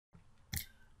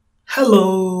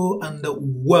Hello and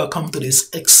welcome to this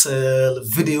Excel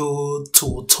video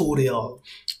tutorial.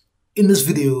 In this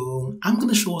video, I'm going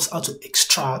to show us how to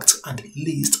extract and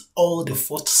list all the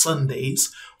first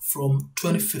Sundays from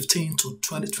 2015 to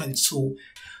 2022.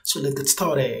 So let's get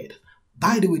started.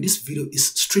 By the way, this video is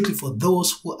strictly for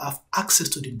those who have access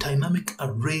to the dynamic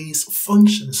arrays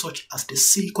function such as the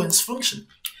sequence function.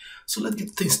 So let's get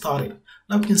things started.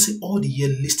 Now we can see all the year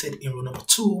listed in row number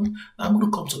 2. Now I'm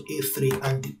going to come to A3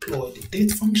 and deploy the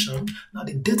date function. Now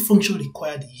the date function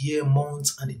requires the year, month,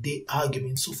 and the day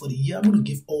argument. So for the year, I'm going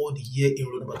to give all the year in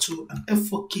row number 2 and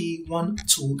F4 key 1,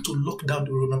 2 to lock down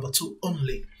the row number 2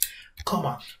 only.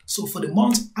 Comma. So for the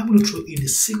month, I'm going to throw in the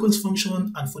sequence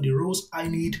function, and for the rows, I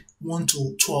need 1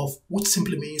 to 12, which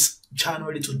simply means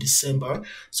January to December.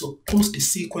 So close the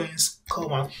sequence,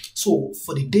 comma. So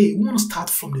for the day, we want to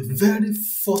start from the very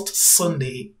first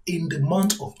Sunday in the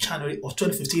month of January of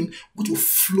 2015, which will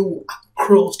flow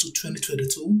across to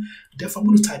 2022. Therefore, I'm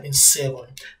going to type in 7,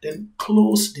 then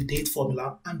close the date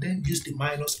formula, and then use the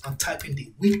minus and type in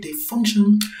the weekday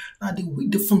function. Now, the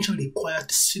weekday function requires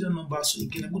the serial number. So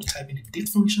again, I'm going to type in the date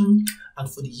function,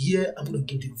 and for the year, I'm going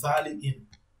to give the value in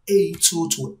A2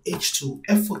 to H2,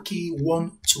 F4 key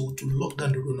 1, 2 to lock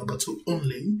down the row number 2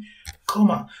 only,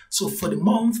 comma. So for the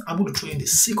month, I'm going to throw in the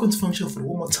sequence function for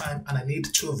one more time, and I need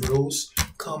 12 rows,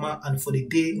 comma. And for the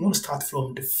day, I'm going to start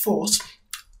from the first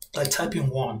by typing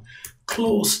 1,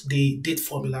 close the date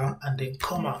formula, and then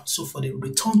comma. So for the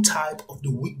return type of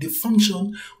the weekday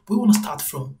function, we want to start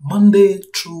from Monday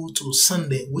through to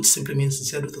Sunday, which simply means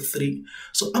 0 to 3.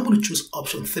 So I'm going to choose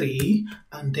option 3,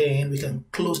 and then we can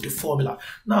close the formula.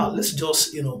 Now let's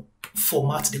just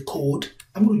format the code.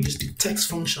 I'm going to use the text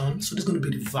function. So this is going to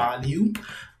be the value,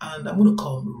 and I'm going to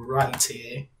come right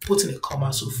here, put in a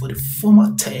comma. So for the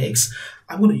format text,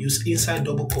 I'm going to use inside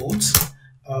double quotes,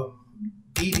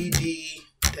 DDD,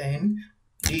 then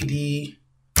DD,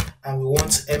 and we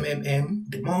want MMM,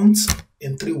 the month,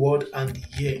 in 3 words, and the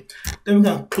year. Then we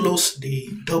can close the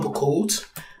double quote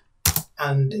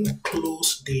and then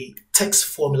close the text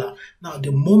formula. Now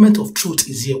the moment of truth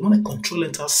is here. When I control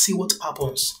enter, see what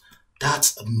happens.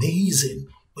 That's amazing.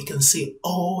 We can see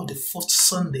all the first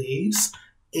Sundays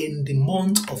in the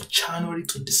month of January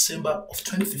to December of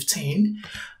 2015,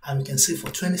 and we can see for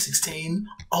 2016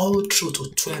 all through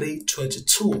to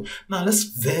 2022. Now let's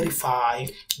verify.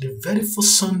 The very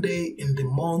first Sunday in the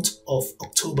month of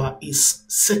October is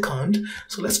 2nd.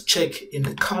 So let's check in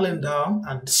the calendar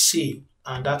and see.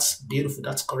 And that's beautiful,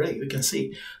 that's correct. We can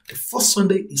see the first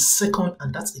Sunday is 2nd,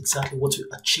 and that's exactly what we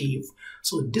achieved.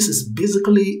 So this is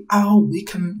basically how we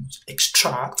can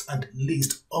extract and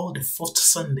list all the first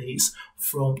Sundays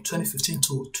from 2015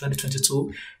 to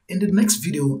 2022. In the next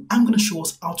video, I'm going to show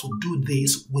us how to do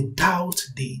this without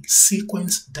the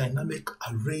sequence dynamic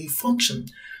array function.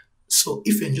 So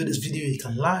if you enjoyed this video, you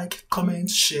can like, comment,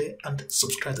 share, and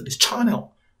subscribe to this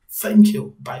channel. Thank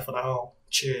you. Bye for now.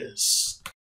 Cheers.